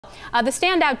The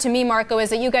standout to me, Marco, is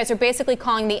that you guys are basically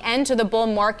calling the end to the bull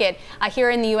market here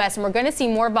in the U.S., and we're going to see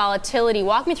more volatility.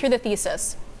 Walk me through the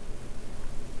thesis.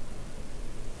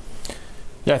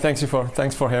 Yeah, thanks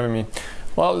for having me.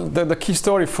 Well, the key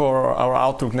story for our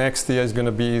outlook next year is going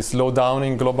to be slowdown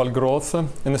in global growth, and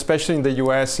especially in the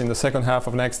U.S. in the second half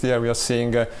of next year, we are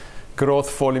seeing growth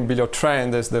falling below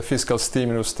trend as the fiscal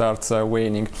stimulus starts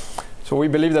waning. So we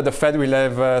believe that the Fed will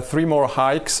have 3 more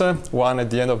hikes, one at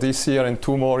the end of this year and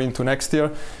 2 more into next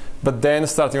year. But then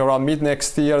starting around mid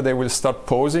next year, they will start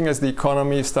pausing as the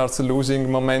economy starts losing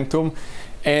momentum.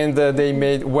 And they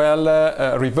may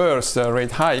well reverse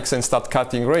rate hikes and start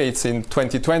cutting rates in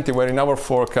 2020, where in our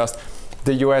forecast,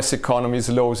 the US economy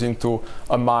slows into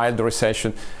a mild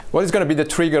recession. What is going to be the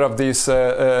trigger of this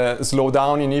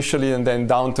slowdown initially and then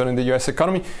downturn in the US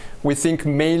economy? We think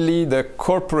mainly the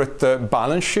corporate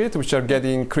balance sheet, which are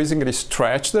getting increasingly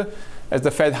stretched as the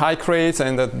Fed hike rates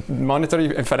and the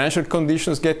monetary and financial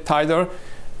conditions get tighter,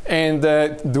 and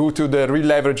due to the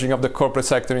releveraging of the corporate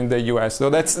sector in the US. So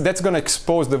that's going to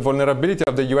expose the vulnerability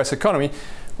of the US economy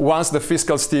once the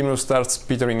fiscal stimulus starts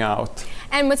petering out.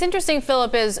 And what's interesting,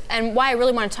 Philip, is, and why I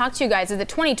really want to talk to you guys, is that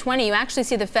 2020, you actually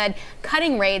see the Fed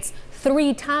cutting rates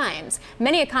 3 times.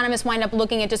 Many economists wind up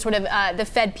looking at just sort of the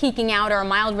Fed peaking out or a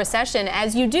mild recession,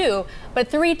 as you do, but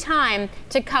 3 times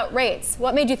to cut rates.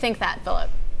 What made you think that, Philip?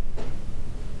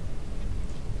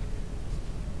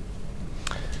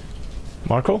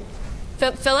 Marco?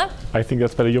 Philip? I think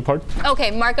that's better your part. Okay,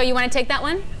 Marco, you want to take that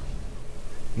one?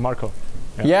 Marco.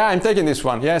 Yeah, I'm taking this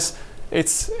one. Yes,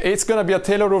 it's going to be a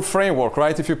Taylor framework,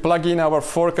 right? If you plug in our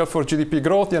forecast for GDP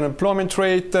growth, the unemployment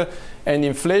rate, and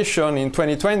inflation in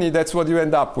 2020, that's what you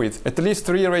end up with. At least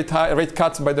 3 rate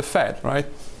cuts by the Fed, right?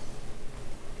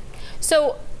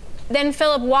 So then,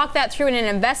 Philip, walk that through in an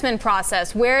investment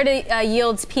process. Where do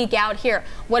yields peak out here?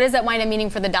 What does that wind up meaning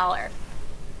for the dollar?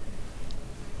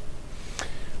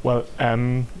 Well,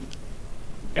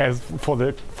 as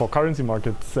for currency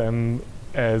markets,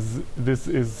 as this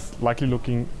is likely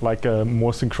looking like a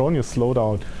more synchronous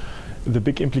slowdown, the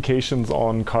big implications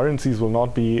on currencies will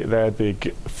not be that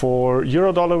big. For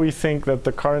euro-dollar, we think that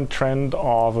the current trend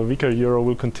of a weaker euro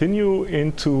will continue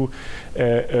into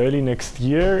early next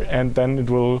year, and then it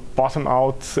will bottom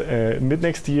out mid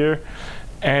next year.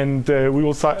 And we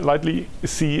will likely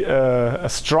see a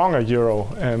stronger euro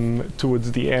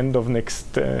towards the end of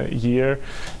next year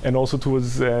and also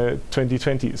towards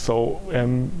 2020. So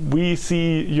we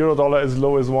see euro-dollar as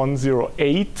low as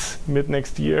 108 mid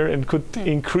next year and could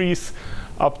increase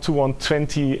up to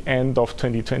 120 end of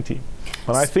 2020.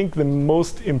 But I think the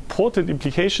most important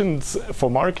implications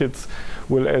for markets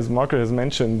will, as Marco has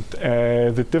mentioned,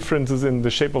 the differences in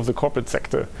the shape of the corporate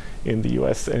sector in the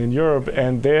US and in Europe.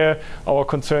 And there, our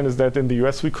concern is that in the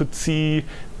US we could see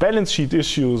balance sheet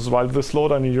issues, while the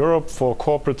slowdown in Europe for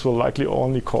corporates will likely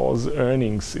only cause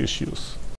earnings issues.